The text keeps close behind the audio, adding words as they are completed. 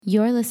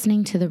You're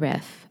listening to The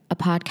Riff, a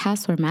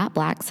podcast where Matt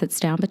Black sits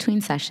down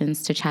between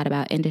sessions to chat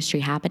about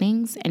industry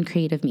happenings and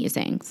creative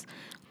musings.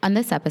 On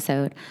this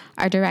episode,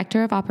 our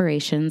Director of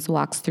Operations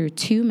walks through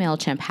 2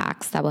 MailChimp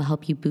hacks that will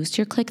help you boost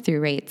your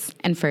click-through rates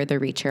and further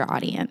reach your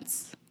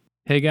audience.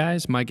 Hey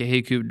guys, Micah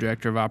Haycoop,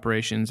 Director of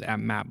Operations at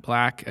Matt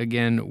Black,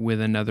 again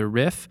with another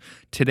riff.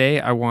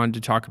 Today I wanted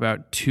to talk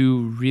about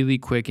 2 really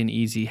quick and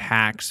easy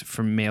hacks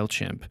from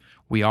MailChimp.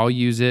 We all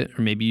use it,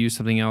 or maybe use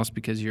something else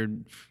because your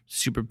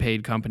super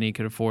paid company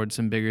could afford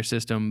some bigger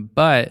system.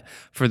 But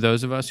for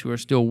those of us who are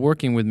still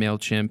working with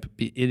MailChimp,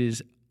 it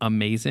is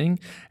amazing.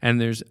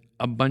 And there's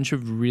a bunch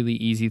of really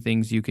easy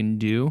things you can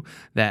do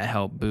that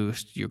help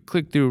boost your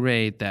click-through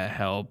rate, that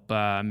help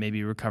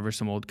maybe recover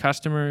some old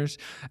customers.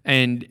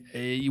 And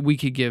we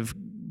could give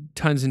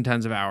tons and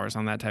tons of hours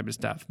on that type of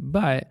stuff.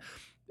 But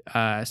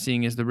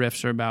seeing as the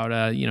riffs are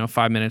about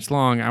 5 minutes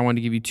long, I want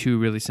to give you 2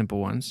 really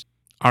simple ones.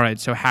 All right,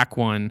 so hack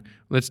 1,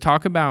 let's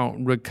talk about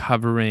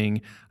recovering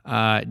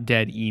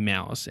dead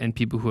emails and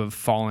people who have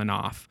fallen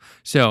off.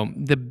 So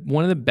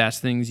one of the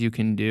best things you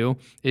can do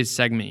is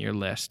segment your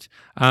list.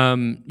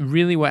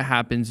 Really what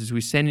happens is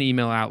we send an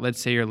email out. Let's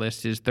say your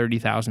list is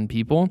 30,000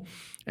 people,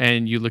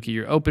 and you look at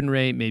your open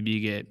rate. Maybe you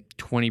get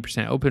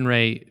 20% open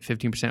rate,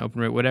 15%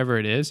 open rate, whatever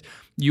it is.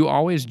 You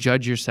always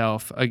judge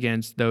yourself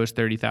against those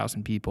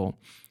 30,000 people.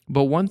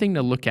 But one thing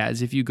to look at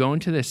is if you go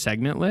into the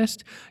segment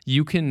list,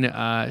 you can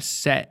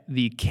set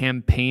the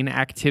campaign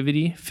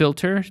activity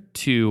filter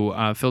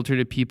to filter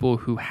to people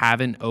who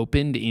haven't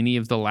opened any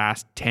of the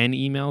last 10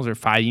 emails or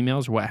 5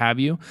 emails or what have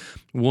you.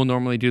 We'll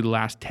normally do the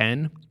last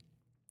 10.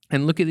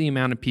 And look at the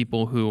amount of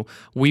people who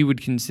we would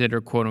consider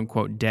quote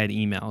unquote dead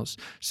emails.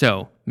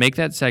 So make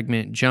that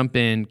segment, jump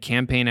in,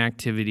 campaign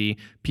activity,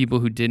 people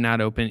who did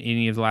not open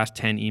any of the last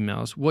 10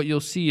 emails. What you'll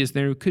see is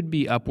there could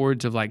be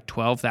upwards of like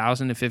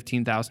 12,000 to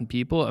 15,000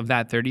 people of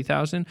that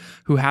 30,000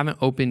 who haven't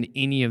opened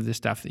any of the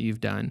stuff that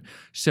you've done.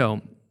 So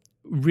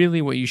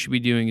really what you should be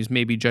doing is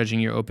maybe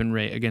judging your open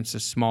rate against a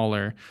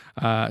smaller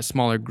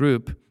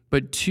group.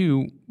 But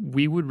 2,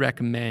 we would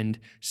recommend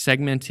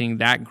segmenting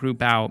that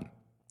group out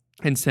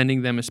and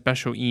sending them a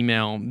special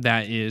email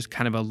that is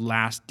kind of a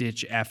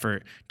last-ditch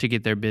effort to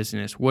get their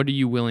business. What are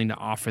you willing to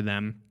offer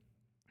them?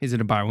 Is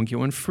it a buy one, get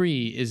one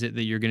free? Is it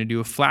that you're going to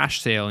do a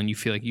flash sale and you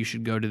feel like you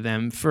should go to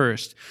them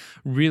first?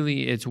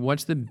 Really, it's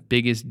what's the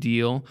biggest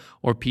deal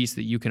or piece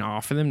that you can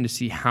offer them to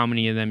see how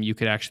many of them you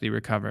could actually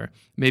recover.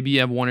 Maybe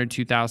you have 1,000 or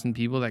 2,000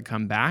 people that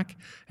come back,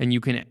 and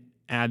you can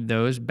add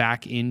those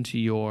back into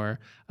your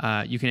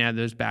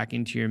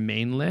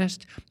main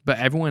list. But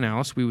everyone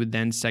else, we would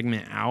then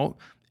segment out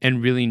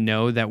and really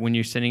know that when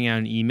you're sending out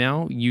an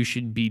email, you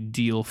should be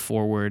deal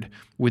forward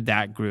with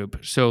that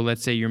group. So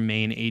let's say your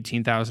main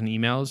 18,000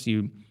 emails,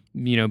 you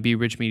be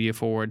rich media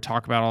forward,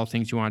 talk about all the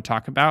things you want to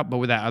talk about, but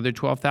with that other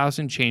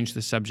 12,000, change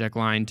the subject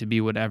line to be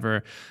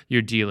whatever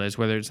your deal is,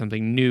 whether it's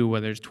something new,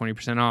 whether it's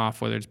 20%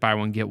 off, whether it's buy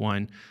one, get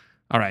one.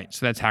 All right,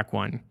 so that's hack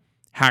 1.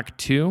 Hack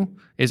 2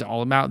 is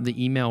all about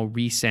the email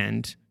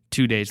resend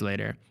 2 days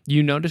later.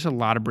 You notice a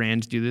lot of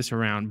brands do this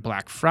around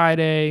Black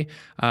Friday,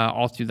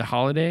 all through the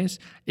holidays,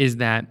 is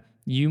that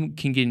you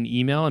can get an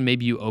email and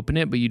maybe you open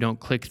it, but you don't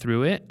click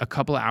through it. A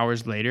couple of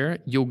hours later,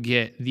 you'll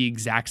get the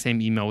exact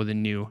same email with a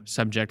new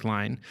subject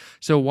line.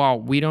 So while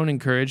we don't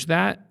encourage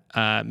that,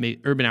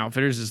 Urban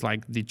Outfitters is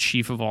like the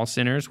chief of all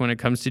sinners when it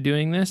comes to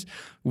doing this.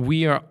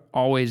 We are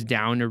always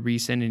down to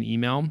resend an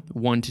email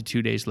 1 to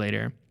 2 days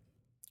later.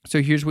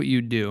 So here's what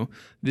you do.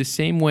 The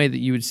same way that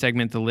you would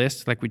segment the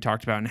list, like we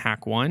talked about in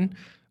hack 1,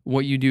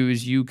 what you do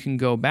is you can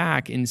go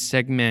back and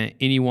segment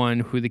anyone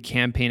who the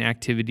campaign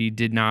activity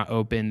did not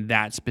open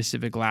that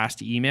specific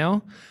last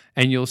email.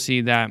 And you'll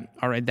see that,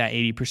 all right, that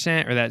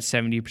 80% or that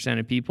 70%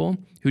 of people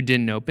who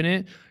didn't open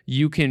it,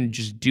 you can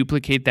just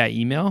duplicate that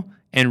email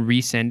and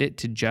resend it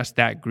to just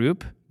that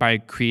group by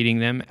creating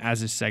them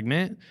as a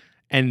segment,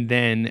 and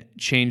then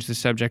change the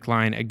subject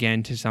line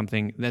again to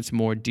something that's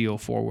more deal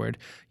forward.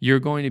 You're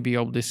going to be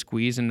able to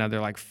squeeze another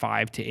like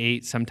 5 to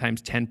 8,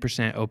 sometimes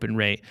 10% open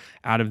rate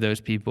out of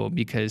those people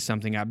because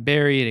something got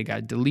buried, it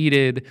got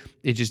deleted,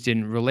 it just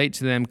didn't relate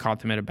to them, caught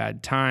them at a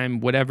bad time,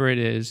 whatever it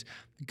is.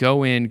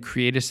 Go in,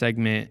 create a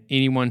segment,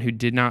 anyone who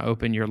did not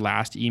open your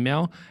last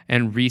email,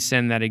 and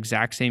resend that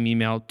exact same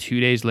email 2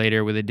 days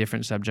later with a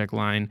different subject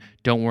line.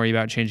 Don't worry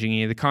about changing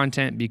any of the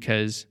content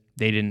because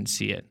they didn't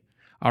see it.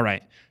 All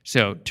right,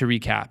 so to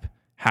recap,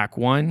 hack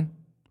 1,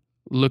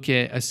 look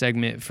at a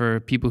segment for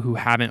people who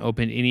haven't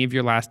opened any of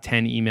your last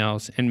 10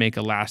 emails and make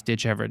a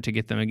last-ditch effort to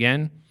get them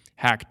again.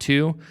 Hack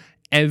 2,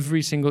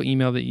 every single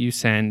email that you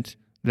send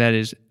that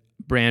is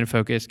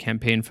brand-focused,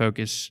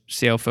 campaign-focused,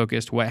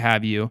 sale-focused, what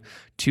have you,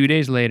 2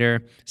 days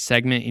later,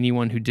 segment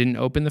anyone who didn't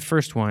open the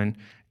first one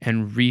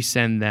and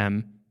resend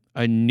them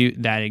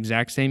that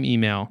exact same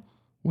email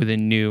with a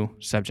new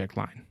subject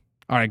line.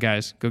 All right,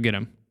 guys, go get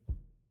them.